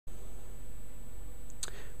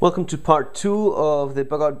Welcome to part 2 of the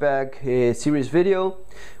bug out bag series video.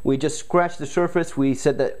 We just scratched the surface. We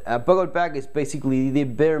said that a bug out bag is basically the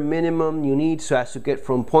bare minimum you need so as to get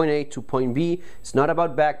from point A to point B. It's not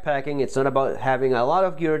about backpacking, it's not about having a lot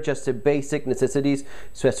of gear, just the basic necessities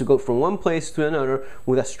so as to go from one place to another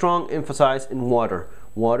with a strong emphasis in water.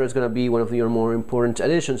 Water is going to be one of your more important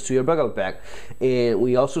additions to your bug out bag. And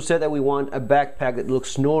we also said that we want a backpack that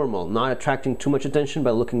looks normal, not attracting too much attention,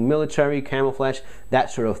 but looking military, camouflage,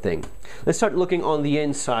 that sort of thing. Let's start looking on the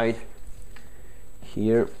inside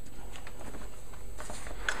here.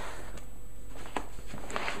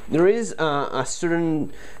 There is a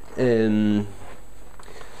certain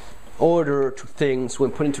order to things when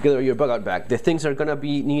putting together your bug out bag. The things that are going to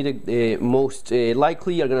be needed most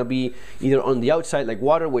likely are going to be either on the outside, like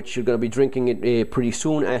water, which you're going to be drinking it pretty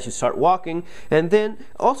soon as you start walking. And then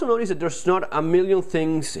also notice that there's not a million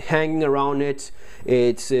things hanging around it.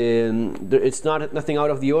 It's not nothing out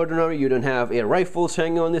of the ordinary. You don't have rifles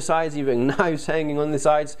hanging on the sides, even knives hanging on the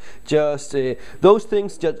sides. Just those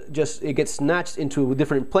things just get snatched into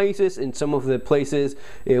different places. In some of the places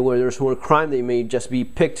where there's more crime, they may just be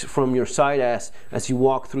picked from your side as you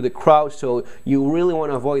walk through the crowd, so you really want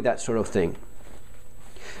to avoid that sort of thing.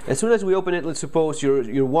 As soon as we open it, let's suppose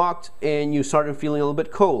you're walked and you started feeling a little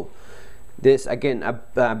bit cold. This again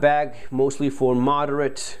a bag mostly for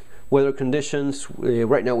moderate weather conditions.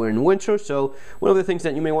 Right now we're in winter, so one of the things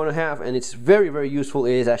that you may want to have, and it's very useful,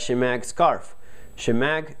 is a Shemag scarf.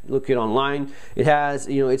 Shemag, look it online. It has,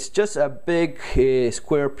 it's just a big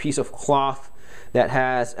square piece of cloth that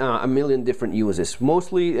has a million different uses.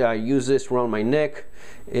 Mostly I use this around my neck,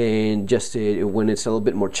 and just when it's a little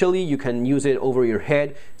bit more chilly, you can use it over your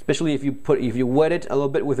head, especially if you wet it a little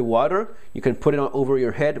bit with the water. You can put it over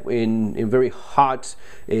your head in very hot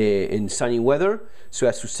in sunny weather, so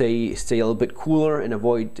as to stay a little bit cooler and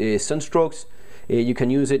avoid sunstroke. You can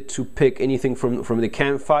use it to pick anything from the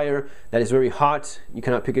campfire that is very hot. You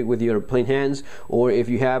cannot pick it with your plain hands. Or if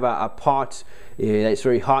you have a pot that is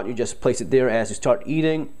very hot, you just place it there as you start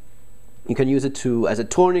eating. You can use it as a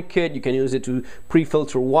tourniquet. You can use it to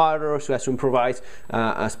pre-filter water so as to improvise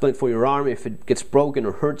a splint for your arm if it gets broken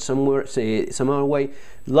or hurt somewhere, some other way.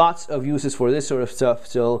 Lots of uses for this sort of stuff.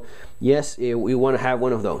 So yes, we want to have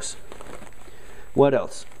one of those. What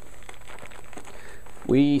else?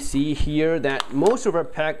 We see here that most of our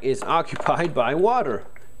pack is occupied by water.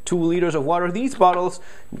 2 liters of water. These bottles,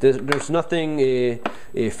 there's nothing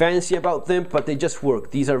fancy about them, but they just work.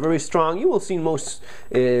 These are very strong. You will see in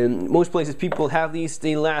most places people have these.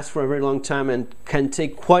 They last for a very long time and can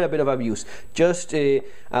take quite a bit of abuse. Just a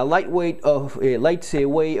light way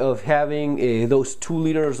of having those 2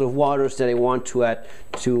 liters of waters that I want to add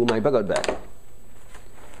to my bug out bag.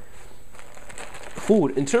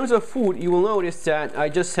 Food. In terms of food, you will notice that I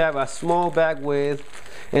just have a small bag with,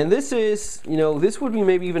 and this is, this would be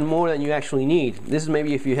maybe even more than you actually need. This is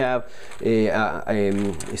maybe if you have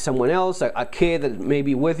someone else, a kid that may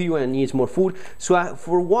be with you and needs more food. So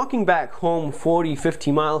for walking back home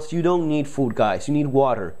 40-50 miles, you don't need food, guys. You need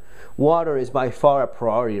water. Water is by far a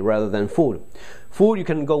priority rather than food. Food, you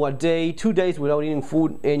can go a day, 2 days without eating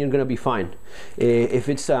food and you're gonna be fine. If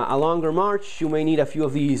it's a longer march, you may need a few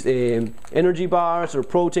of these energy bars or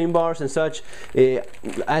protein bars and such.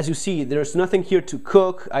 As you see, there's nothing here to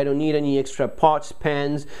cook. I don't need any extra pots,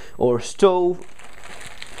 pans, or stove.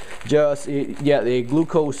 Just the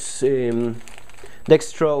glucose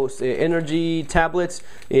dextrose energy tablets.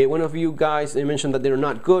 One of you guys mentioned that they're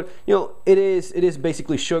not good. It is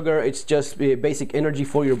basically sugar. It's just basic energy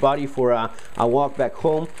for your body for a walk back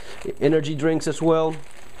home. Energy drinks as well.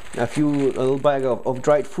 A little bag of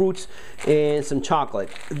dried fruits and some chocolate.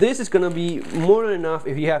 This is gonna be more than enough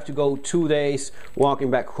if you have to go 2 days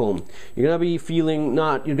walking back home. You're gonna be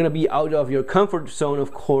you're gonna be out of your comfort zone,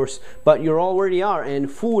 of course, but you already are,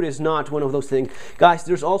 and food is not one of those things. Guys,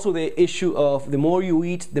 there's also the issue of the more you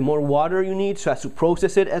eat, the more water you need, so as to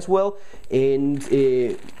process it as well. And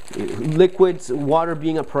liquids, water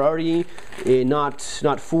being a priority, not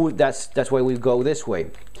food. That's why we go this way.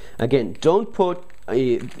 Again, don't put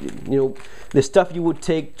the stuff you would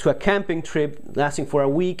take to a camping trip lasting for a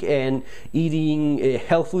week and eating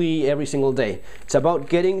healthily every single day. It's about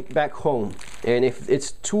getting back home, and if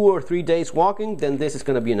it's 2 or 3 days walking, then this is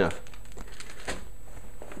going to be enough.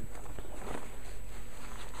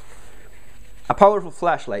 A powerful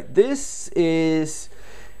flashlight. This is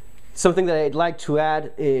something that I'd like to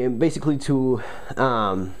add basically to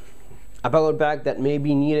a bug bag that may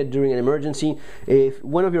be needed during an emergency. If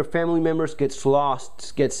one of your family members gets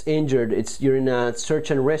lost, gets injured, you're in a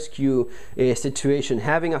search and rescue situation,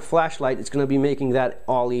 having a flashlight is going to be making that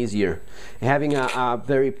all easier. Having a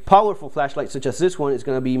very powerful flashlight such as this one is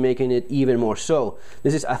going to be making it even more so.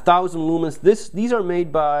 This is 1,000 lumens. These are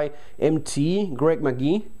made by MT, Greg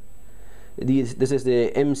McGee. This is the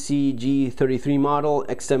MCG33 model,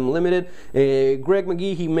 XM Limited. Greg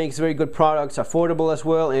McGee, he makes very good products, affordable as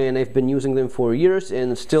well, and I've been using them for years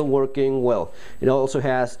and still working well.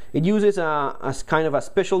 It uses a kind of a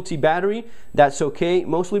specialty battery. That's okay,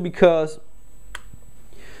 mostly because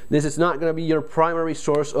this is not going to be your primary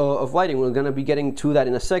source of lighting. We're going to be getting to that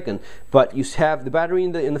in a second. But you have the battery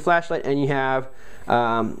in the flashlight, and you have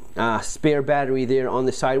a spare battery there on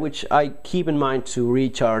the side, which I keep in mind to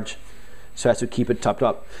recharge, so as to keep it topped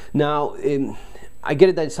up. Now, I get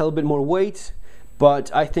it that it's a little bit more weight, but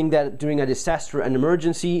I think that during a disaster and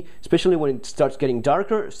emergency, especially when it starts getting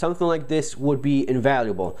darker, something like this would be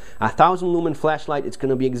invaluable. 1,000 lumen flashlight, it's going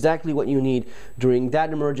to be exactly what you need during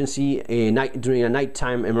that emergency, during a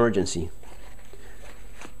nighttime emergency.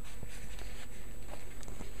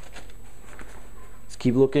 Let's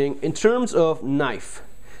keep looking. In terms of knife,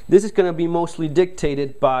 this is going to be mostly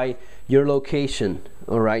dictated by your location.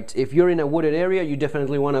 Alright, if you're in a wooded area, you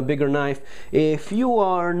definitely want a bigger knife. If you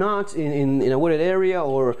are not in a wooded area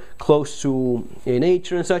or close to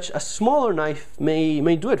nature and such, a smaller knife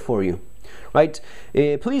may do it for you. Right?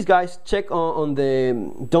 Please guys, check on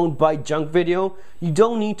the don't buy junk video. You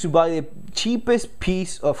don't need to buy the cheapest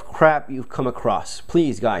piece of crap you've come across.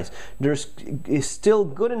 Please guys, there's still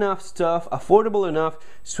good enough stuff, affordable enough,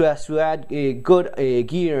 so as to add good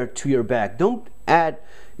gear to your bag. Don't add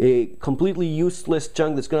a completely useless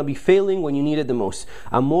junk that's going to be failing when you need it the most.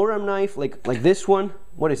 A Moram knife like this one,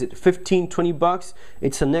 what is it, 15-20 bucks?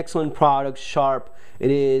 It's an excellent product, sharp.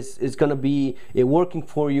 It's going to be working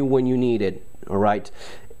for you when you need it. All right,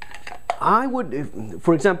 I would,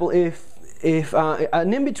 for example, if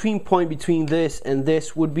an in-between point between this and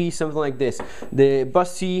this would be something like this. The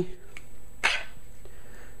Bussy,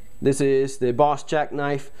 this is the Boss Jack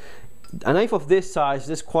knife. A knife of this size,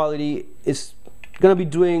 this quality, is going to be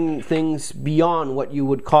doing things beyond what you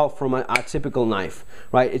would call from a typical knife,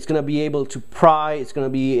 right? It's going to be able to pry, it's going to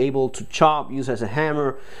be able to chop, use as a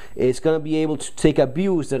hammer, it's going to be able to take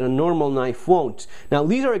abuse that a normal knife won't. Now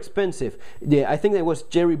these are expensive. I think that was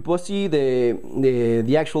Jerry Bussy,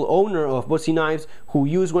 the actual owner of Bussy Knives, who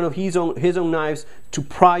used one of his own knives to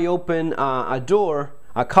pry open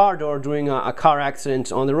a car door during a car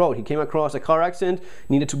accident on the road. He came across a car accident,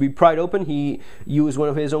 needed to be pried open. He used one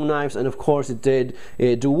of his own knives, and of course it did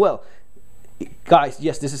do well. Guys,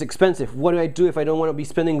 yes, this is expensive. What do I do if I don't want to be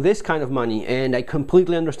spending this kind of money? And I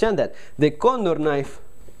completely understand that. The Condor knife,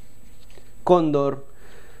 Condor,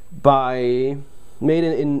 made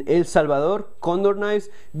in El Salvador, Condor knives,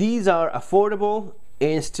 these are affordable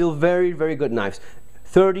and still very, very good knives.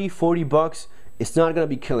 30-40 bucks. It's not going to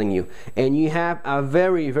be killing you, and you have a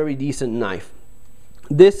very, very decent knife.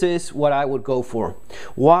 This is what I would go for.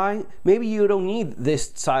 Why? Maybe you don't need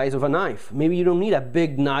this size of a knife. Maybe you don't need a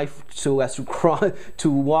big knife so as to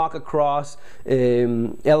walk across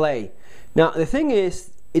LA. Now the thing is,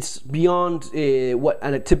 it's beyond what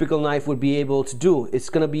a typical knife would be able to do. It's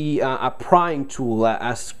going to be a prying tool,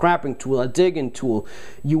 a scrapping tool, a digging tool.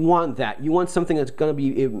 You want that. You want something that's going to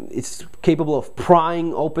be it's capable of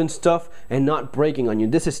prying open stuff and not breaking on you.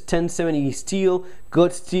 This is 1070 steel,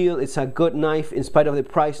 good steel. It's a good knife in spite of the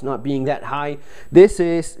price not being that high. This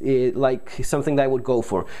is like something that I would go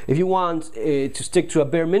for. If you want to stick to a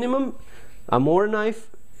bare minimum, a Moram knife,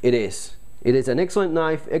 it is. It is an excellent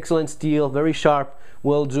knife, excellent steel, very sharp.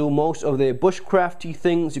 Will do most of the bushcrafty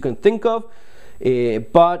things you can think of,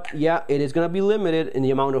 but yeah, it is going to be limited in the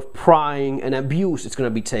amount of prying and abuse it's going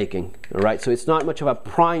to be taking. All right, so it's not much of a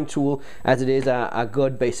prying tool as it is a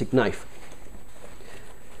good basic knife.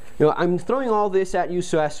 Now, I'm throwing all this at you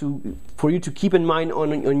so as for you to keep in mind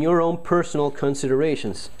on your own personal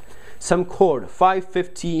considerations. Some cord,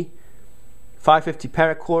 550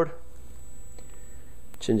 paracord.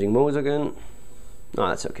 Changing modes again. No,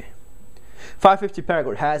 that's okay. 550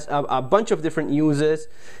 paracord has a bunch of different uses.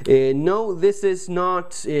 No, this is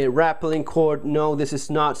not a rappelling cord. No, this is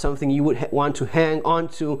not something you would want to hang on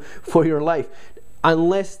to for your life.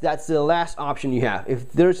 unless that's the last option you have.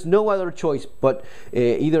 If there's no other choice but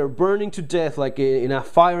either burning to death like in a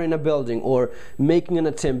fire in a building, or making an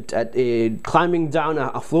attempt at climbing down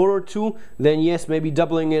a floor or two, then yes, maybe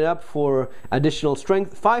doubling it up for additional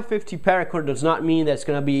strength. 550 paracord does not mean that it's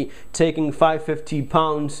going to be taking 550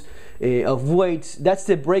 pounds of weight. That's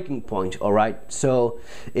the breaking point, all right? So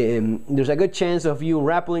there's a good chance of you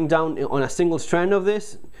rappelling down on a single strand of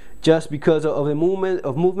this just because of the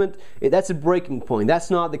movement. That's a breaking point. That's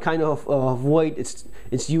not the kind of weight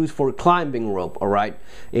it's used for climbing rope, all right?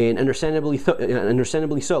 And understandably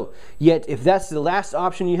so. Yet if that's the last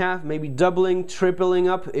option you have, maybe doubling, tripling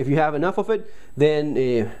up, if you have enough of it, then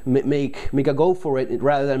make a go for it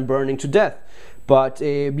rather than burning to death. But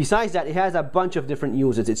besides that, it has a bunch of different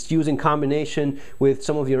uses. It's used in combination with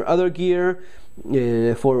some of your other gear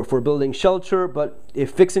for building shelter. But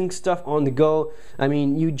if fixing stuff on the go, I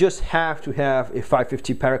mean, you just have to have a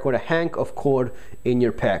 550 paracord, a hank of cord in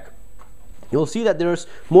your pack. You'll see that there's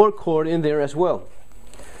more cord in there as well.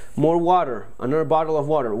 More water, another bottle of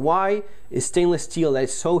water. Why is stainless steel that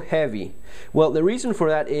is so heavy? Well, the reason for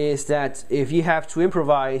that is that if you have to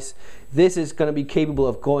improvise, this is going to be capable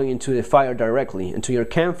of going into the fire directly, into your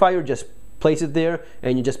campfire. Just place it there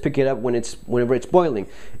and you just pick it up whenever it's boiling.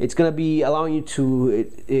 It's going to be allowing you to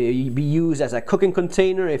be used as a cooking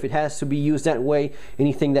container if it has to be used that way.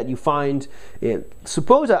 Anything that you find,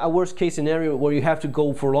 suppose a worst case scenario where you have to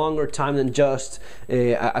go for longer time than just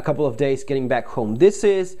a couple of days getting back home. This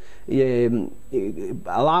is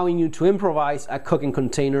allowing you to improvise a cooking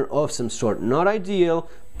container of some sort. Not ideal,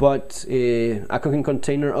 but a cooking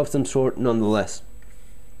container of some sort nonetheless.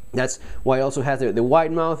 That's why it also has the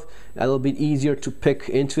wide mouth, a little bit easier to pick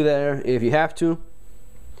into there if you have to.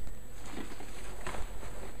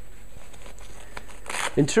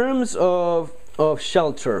 In terms of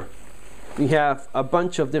shelter, we have a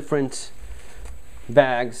bunch of different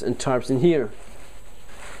bags and tarps in here.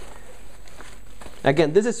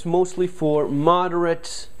 Again, this is mostly for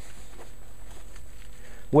moderate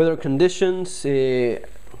weather conditions.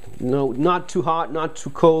 No, not too hot, not too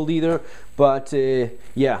cold either, but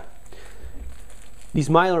yeah. These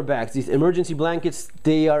Mylar bags, these emergency blankets,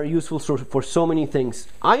 they are useful for so many things.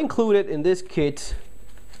 I included in this kit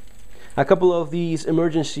a couple of these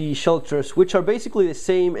emergency shelters, which are basically the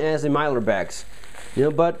same as the Mylar bags,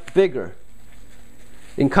 but bigger.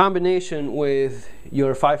 In combination with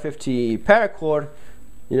your 550 paracord,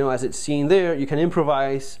 as it's seen there, you can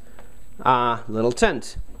improvise a little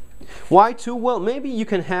tent. Why two? Well, maybe you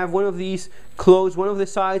can have one of these close one of the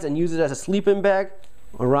sides and use it as a sleeping bag,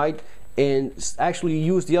 all right, and actually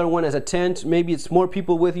use the other one as a tent. Maybe it's more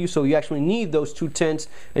people with you, so you actually need those two tents,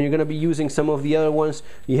 and you're going to be using some of the other ones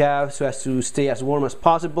you have so as to stay as warm as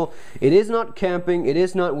possible. It is not camping, it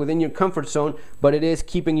is not within your comfort zone, but it is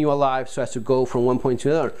keeping you alive so as to go from one point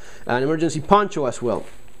to another. An emergency poncho as well,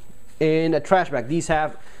 and a trash bag. These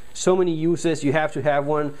have so many uses. You have to have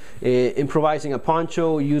one. Improvising a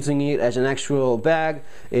poncho, using it as an actual bag,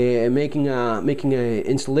 making a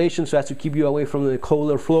installation so as to keep you away from the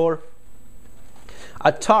colder floor.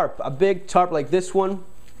 A tarp, a big tarp like this one.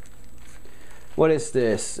 What is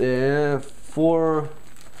this? 4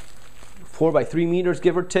 by 3 meters,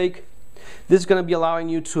 give or take. This is going to be allowing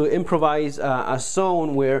you to improvise a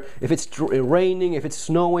zone where if it's raining, if it's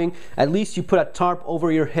snowing, at least you put a tarp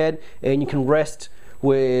over your head and you can rest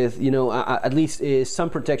with at least some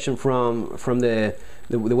protection from the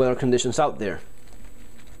weather conditions out there.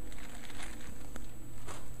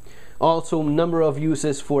 Also, number of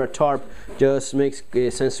uses for a tarp, just makes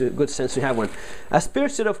good sense to have one. A spare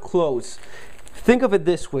set of clothes. Think of it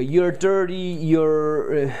this way: you're dirty,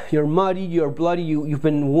 you're muddy, you're bloody, you've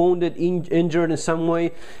been wounded, injured in some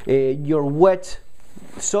way, you're wet.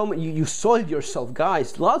 So you soiled yourself,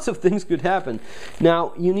 guys. Lots of things could happen.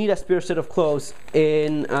 Now you need a spare set of clothes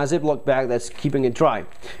in a Ziploc bag that's keeping it dry.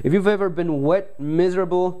 If you've ever been wet,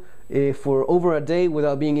 miserable for over a day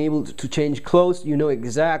without being able to change clothes, you know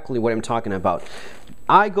exactly what I'm talking about.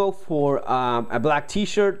 I go for a black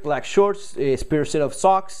t-shirt, black shorts, a spare set of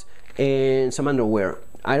socks, and some underwear.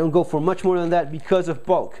 I don't go for much more than that because of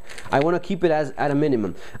bulk. I want to keep it at a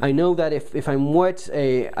minimum. I know that if I'm wet,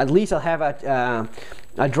 at least I'll have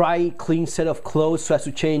a dry, clean set of clothes so as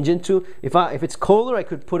to change into. If it's colder, I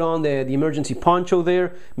could put on the emergency poncho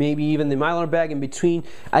there, maybe even the Mylar bag in between.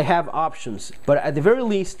 I have options, but at the very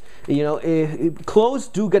least, clothes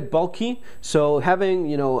do get bulky. So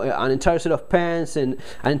having an entire set of pants and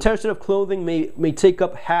an entire set of clothing may take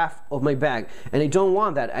up half of my bag, and I don't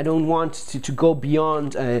want that. I don't want to go beyond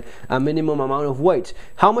around a minimum amount of weight.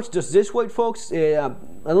 How much does this weigh, folks? A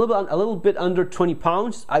little bit under 20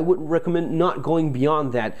 pounds. I would recommend not going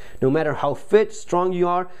beyond that. No matter how fit, strong you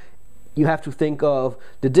are, you have to think of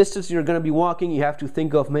the distance you're going to be walking. You have to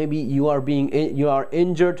think of maybe you are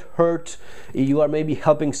injured, hurt, you are maybe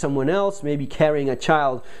helping someone else, maybe carrying a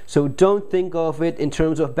child. So don't think of it in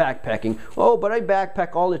terms of backpacking. Oh, but I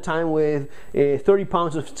backpack all the time with 30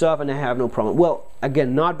 pounds of stuff and I have no problem. Well,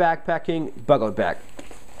 again, not backpacking, bug out bag.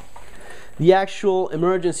 The actual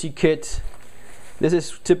emergency kit. This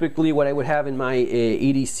is typically what I would have in my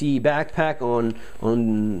EDC backpack on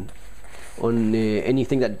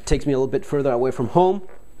anything that takes me a little bit further away from home.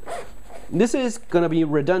 This is going to be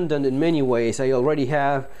redundant in many ways. I already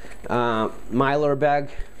have a Mylar bag,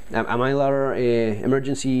 a Mylar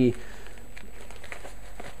emergency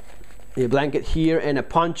blanket here, and a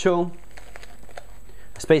poncho,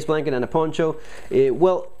 a space blanket and a poncho.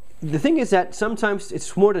 Well, the thing is that sometimes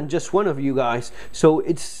it's more than just one of you guys, so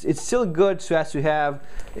it's still good so as to have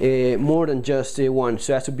more than just one,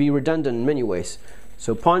 so as to be redundant in many ways.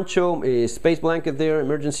 So poncho, space blanket there,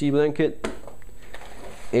 emergency blanket,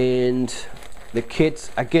 and the kit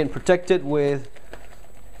again protected with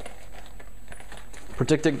a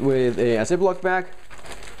Ziploc bag.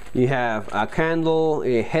 You have a candle,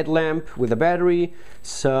 a headlamp with a battery,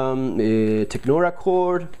 some Technora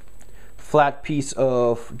cord, flat piece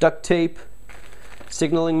of duct tape,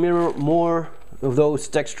 signaling mirror, more of those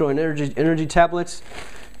Dextro energy tablets.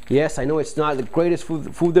 Yes, I know it's not the greatest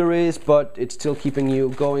food there is, but it's still keeping you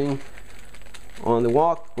going on the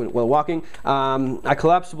walk while walking. A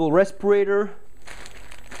collapsible respirator,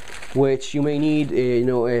 which you may need,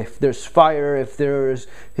 if there's fire, if there's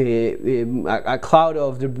a cloud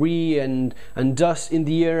of debris and dust in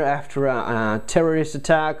the air after a terrorist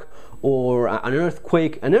attack, or an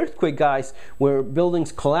earthquake. An earthquake, guys, where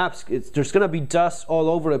buildings collapse, there's going to be dust all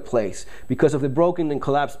over the place because of the broken and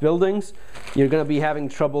collapsed buildings. You're going to be having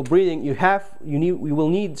trouble breathing. You will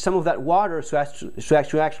need some of that water so as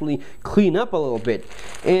to actually clean up a little bit.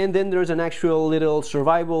 And then there's an actual little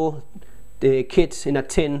survival kit in a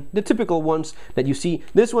tin, the typical ones that you see.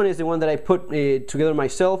 This one is the one that I put together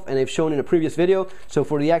myself and I've shown in a previous video. So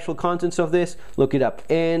for the actual contents of this, look it up.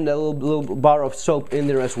 And a little bar of soap in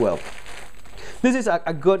there as well. This is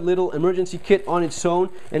a good little emergency kit on its own,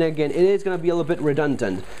 and again, it is going to be a little bit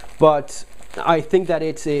redundant, but I think that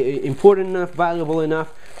it's important enough, valuable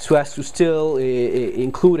enough, so as to still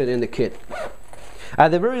include it in the kit. At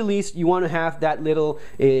the very least, you want to have that little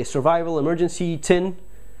survival emergency tin.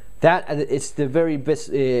 That it's the very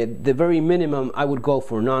best, the very minimum I would go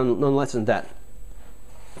for, none less than that.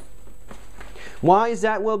 Why is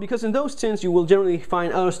that? Well, because in those tins you will generally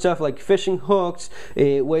find other stuff like fishing hooks,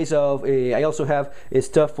 ways of. I also have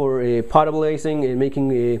stuff for potablizing and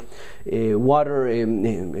making water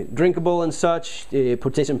drinkable and such,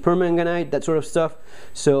 potassium permanganate, that sort of stuff.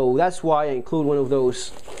 So that's why I include one of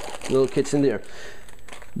those little kits in there.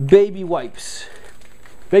 Baby wipes.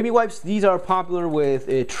 Baby wipes, these are popular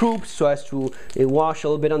with troops, so as to wash a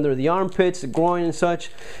little bit under the armpits, the groin and such.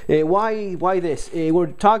 Why this? We're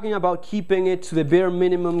talking about keeping it to the bare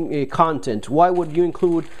minimum content. Why would you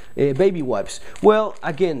include baby wipes? Well,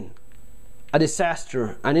 again, a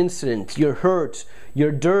disaster, an incident, you're hurt,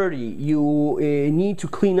 you're dirty, you need to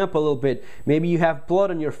clean up a little bit. Maybe you have blood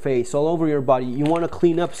on your face, all over your body, you want to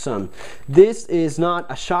clean up some. This is not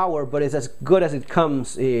a shower, but it's as good as it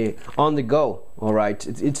comes on the go. All right,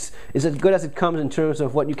 it's as good as it comes in terms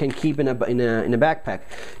of what you can keep in a backpack.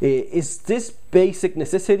 Is this basic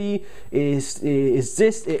necessity? Is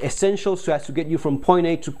this essential so as to get you from point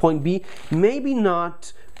A to point B? Maybe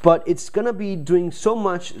not. But it's gonna be doing so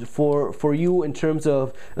much for you in terms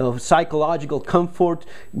of psychological comfort.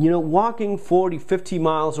 You know, walking 40, 50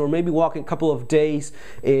 miles, or maybe walking a couple of days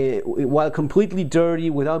while completely dirty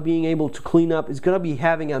without being able to clean up is gonna be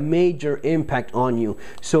having a major impact on you.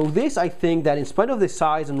 So this, I think that in spite of the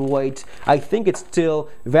size and weight, I think it's still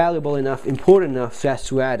valuable enough, important enough so as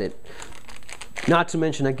to add it. Not to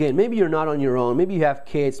mention, again, maybe you're not on your own, maybe you have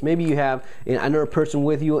kids, maybe you have another person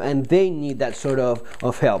with you and they need that sort of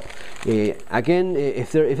help. Again,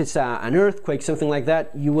 if it's an earthquake, something like that,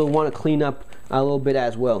 you will want to clean up a little bit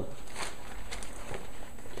as well.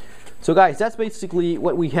 So guys, that's basically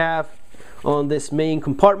what we have on this main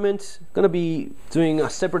compartment. Gonna be doing a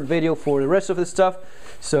separate video for the rest of the stuff.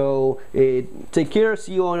 So take care,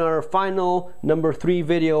 see you on our final number 3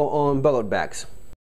 video on bug out bags.